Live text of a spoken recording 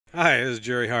Hi, this is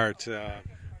Gerry Hart.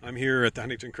 I'm here at the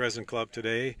Huntington Crescent Club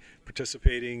today,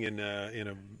 participating in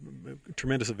a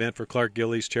tremendous event for Clark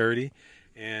Gillies charity,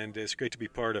 and it's great to be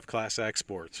part of Class Act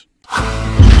Sports.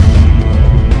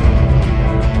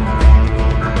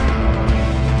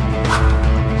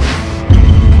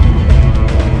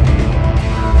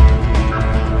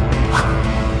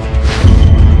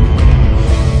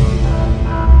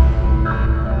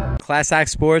 Class Act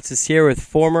Sports is here with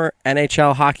former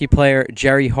NHL hockey player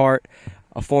Gerry Hart,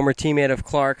 a former teammate of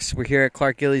Clark's. We're here at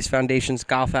Clark Gillies Foundation's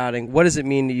golf outing. What does it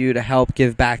mean to you to help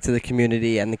give back to the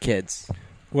community and the kids?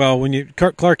 Well,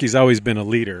 Clarky's always been a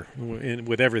leader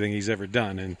with everything he's ever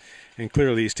done, and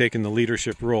clearly he's taken the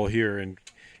leadership role here in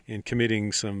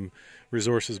committing some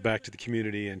resources back to the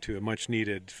community and to a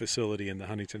much-needed facility in the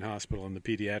Huntington Hospital and the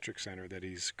Pediatric Center that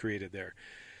he's created there.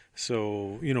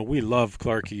 So, we love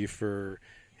Clarky for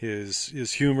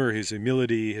his humor, his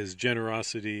humility, his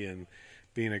generosity, and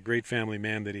being a great family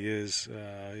man that he is.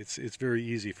 It's very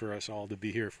easy for us all to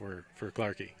be here for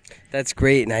Clarky. That's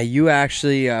great. Now, you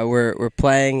actually were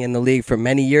playing in the league for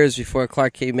many years before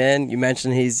Clark came in. You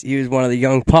mentioned he was one of the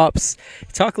young pups.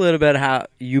 Talk a little bit how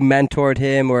you mentored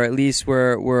him, or at least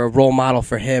were a role model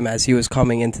for him as he was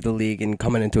coming into the league and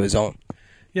coming into his own.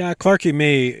 Yeah, Clarky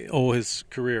may owe his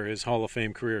career, his Hall of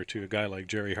Fame career, to a guy like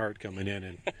Gerry Hart coming in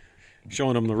and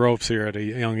showing him the ropes here at a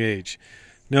young age.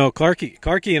 No,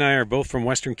 Clarky and I are both from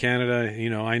Western Canada.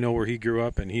 I know where he grew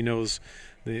up, and he knows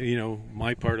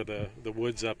my part of the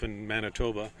woods up in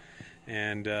Manitoba.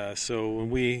 And so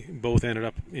when we both ended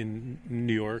up in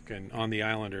New York and on the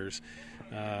Islanders,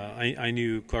 I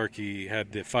knew Clarky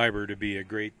had the fiber to be a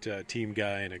great team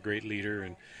guy and a great leader,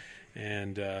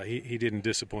 and he didn't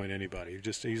disappoint anybody.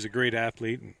 He's a great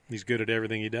athlete, and he's good at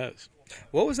everything he does.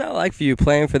 What was that like for you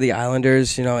playing for the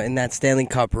Islanders, in that Stanley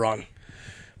Cup run?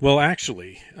 Well,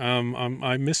 actually,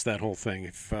 I missed that whole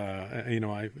thing. I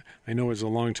know it was a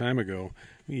long time ago.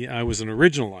 I was an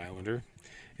original Islander,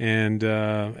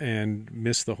 and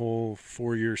missed the whole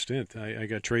 4-year stint. I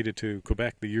got traded to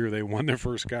Quebec the year they won their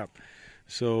first cup.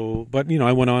 So, but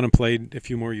I went on and played a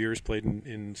few more years. Played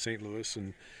in St. Louis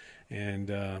and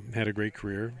had a great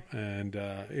career. And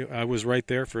I was right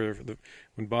there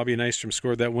when Bobby Nystrom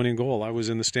scored that winning goal. I was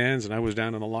in the stands, and I was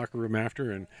down in the locker room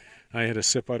after, and I had a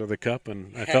sip out of the cup,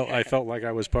 and I felt like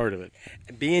I was part of it.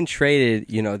 Being traded,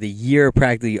 the year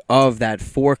practically of that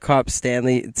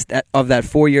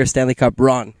 4-year Stanley Cup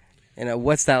run.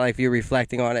 What's that like for you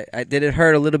reflecting on it? Did it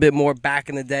hurt a little bit more back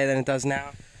in the day than it does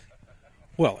now?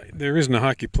 Well, there isn't a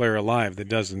hockey player alive that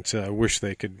doesn't wish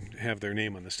they could have their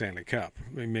name on the Stanley Cup.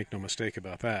 Make no mistake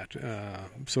about that.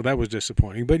 So that was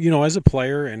disappointing. But as a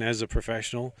player and as a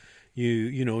professional,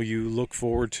 you look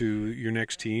forward to your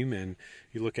next team, and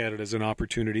you look at it as an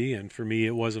opportunity. And for me,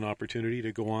 it was an opportunity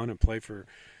to go on and play for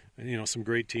some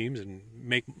great teams and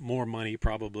make more money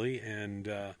probably. And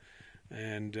I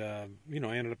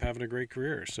ended up having a great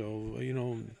career. So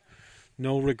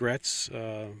no regrets.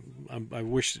 I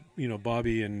wish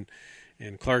Bobby and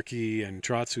Clarky and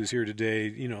Trotz, who's here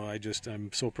today.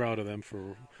 I'm so proud of them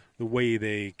for the way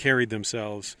they carried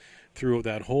themselves through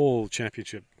that whole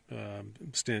championship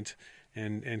stint,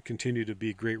 and continue to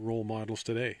be great role models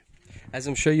today. As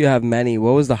I'm sure you have many,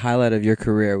 what was the highlight of your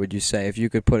career, would you say, if you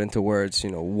could put into words,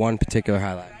 one particular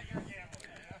highlight?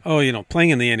 Oh, playing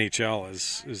in the NHL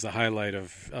is the highlight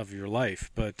of your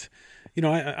life. But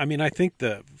I think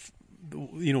the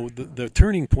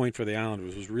turning point for the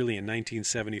Islanders was really in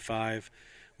 1975,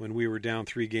 when we were down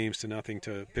 3-0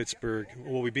 to Pittsburgh.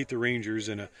 Well, we beat the Rangers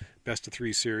in a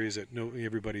best-of-3 series that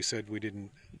everybody said we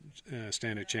didn't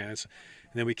stand a chance.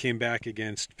 And then we came back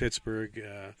against Pittsburgh,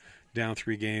 down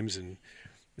 3 games, and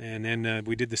then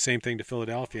we did the same thing to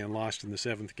Philadelphia and lost in the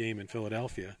 7th game in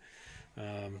Philadelphia.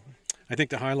 I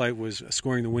think the highlight was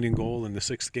scoring the winning goal in the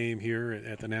 6th game here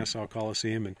at the Nassau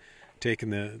Coliseum and taking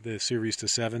the series to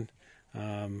 7.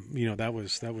 That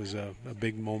was a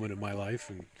big moment in my life,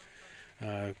 and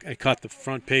I caught the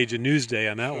front page of Newsday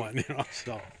on that one.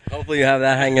 So hopefully you have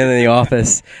that hanging in the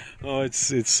office. Oh,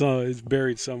 it's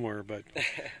buried somewhere, but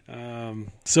I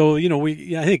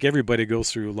think everybody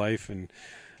goes through life, and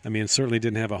certainly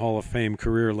didn't have a Hall of Fame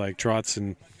career like Trotz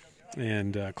and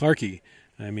Clarky.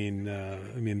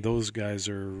 Those guys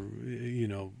are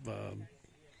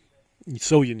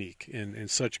so unique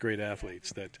and such great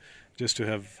athletes that just to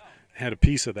have had a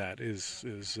piece of that is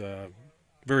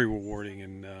very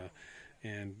rewarding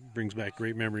and brings back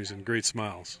great memories and great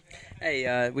smiles.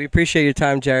 Hey, we appreciate your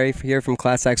time, Gerry, here from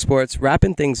Class Act Sports.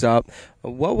 Wrapping things up,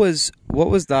 what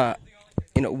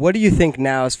do you think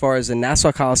now as far as the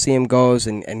Nassau Coliseum goes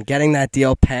and getting that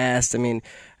deal passed?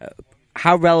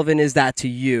 how relevant is that to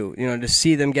you? You know, to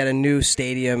see them get a new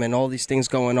stadium and all these things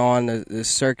going on,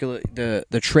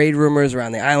 the trade rumors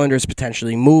around the Islanders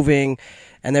potentially moving,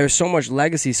 and there's so much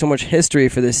legacy, so much history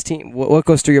for this team. What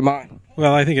goes through your mind?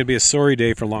 Well, I think it'd be a sorry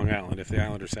day for Long Island if the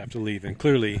Islanders have to leave. And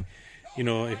clearly, you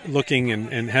know, looking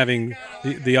and having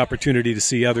the opportunity to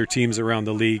see other teams around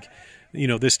the league, you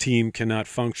know, this team cannot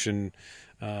function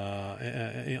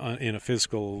in a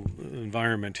physical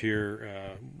environment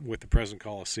here with the present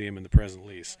Coliseum and the present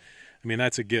lease. I mean,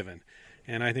 that's a given.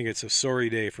 And I think it's a sorry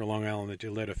day for Long Island that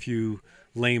you let a few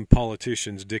lame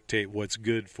politicians dictate what's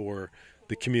good for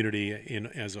the community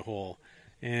as a whole.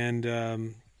 And,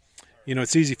 you know,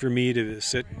 it's easy for me to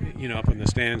sit, you know, up in the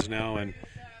stands now and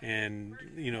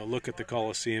you know, look at the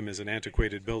Coliseum as an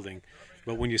antiquated building.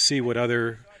 But when you see what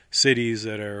other cities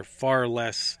that are far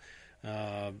less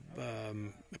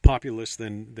populous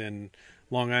than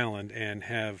Long Island and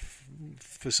have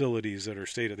facilities that are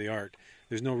state of the art,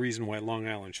 there's no reason why Long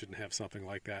Island shouldn't have something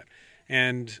like that.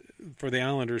 And for the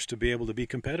Islanders to be able to be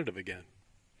competitive again.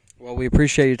 Well, we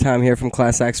appreciate your time here from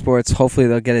Class Act Sports. Hopefully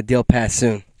they'll get a deal passed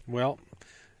soon. Well,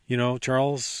 you know,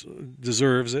 Charles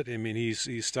deserves it. I mean,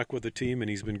 he's stuck with the team, and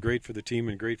he's been great for the team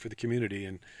and great for the community.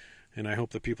 And I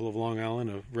hope the people of Long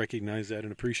Island recognize that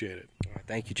and appreciate it.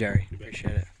 Thank you, Gerry.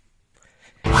 Appreciate it.